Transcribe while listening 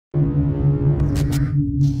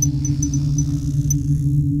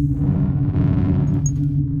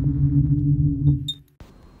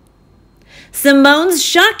Simone'S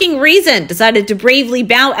shocking reason decided to bravely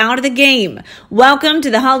bow out of the game. Welcome to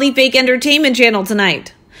the Hollyfake Entertainment channel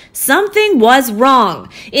tonight. Something was wrong.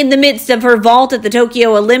 In the midst of her vault at the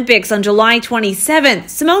Tokyo Olympics on July 27th,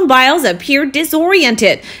 Simone Biles appeared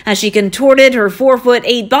disoriented as she contorted her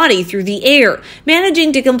 4'8" body through the air,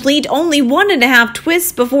 managing to complete only 1.5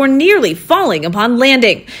 twists before nearly falling upon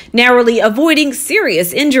landing, narrowly avoiding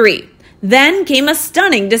serious injury. Then came a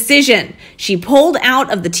stunning decision. She pulled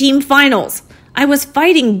out of the team finals. "I was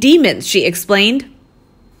fighting demons," she explained.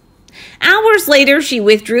 Hours later, she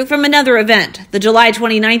withdrew from another event, the July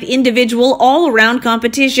 29th individual all-around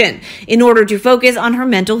competition, in order to focus on her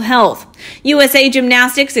mental health. USA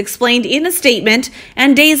Gymnastics explained in a statement,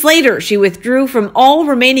 and days later, she withdrew from all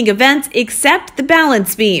remaining events except the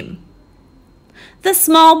balance beam. The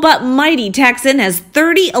small but mighty Texan has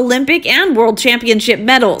 30 Olympic and World Championship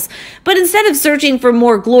medals, but instead of searching for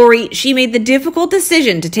more glory, she made the difficult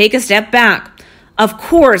decision to take a step back. Of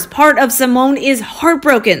course, part of Simone is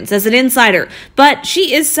heartbroken, says an insider, but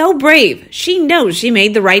she is so brave. She knows she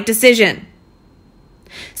made the right decision.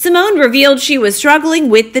 Simone revealed she was struggling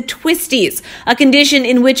with the twisties, a condition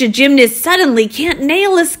in which a gymnast suddenly can't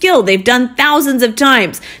nail a skill they've done thousands of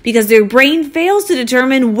times because their brain fails to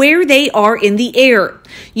determine where they are in the air.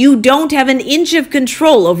 "You don't have an inch of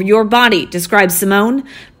control over your body," describes Simone.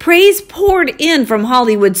 Praise poured in from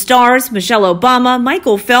Hollywood stars, Michelle Obama,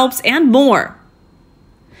 Michael Phelps, and more.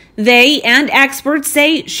 They and experts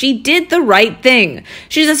say she did the right thing.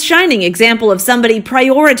 She's a shining example of somebody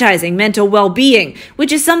prioritizing mental well-being,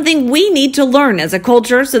 which is something we need to learn as a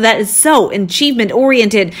culture so that is so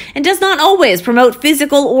achievement-oriented and does not always promote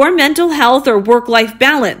physical or mental health or work-life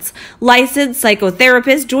balance. Licensed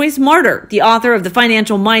psychotherapist Joyce Martyr, the author of The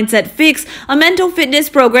Financial Mindset Fix, a mental fitness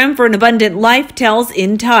program for an abundant life, tells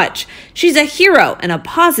In Touch. She's a hero and a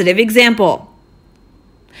positive example.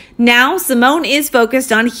 Now, Simone is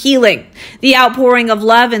focused on healing. "The outpouring of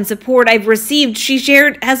love and support I've received," she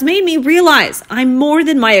shared, "has made me realize I'm more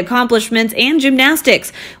than my accomplishments and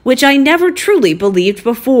gymnastics, which I never truly believed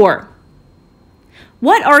before."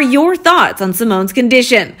 What are your thoughts on Simone's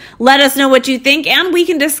condition? Let us know what you think and we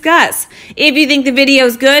can discuss. If you think the video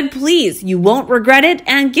is good, please, you won't regret it,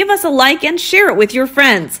 and give us a like and share it with your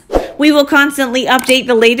friends. We will constantly update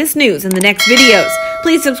the latest news in the next videos.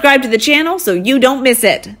 Please subscribe to the channel so you don't miss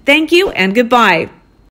it. Thank you and goodbye.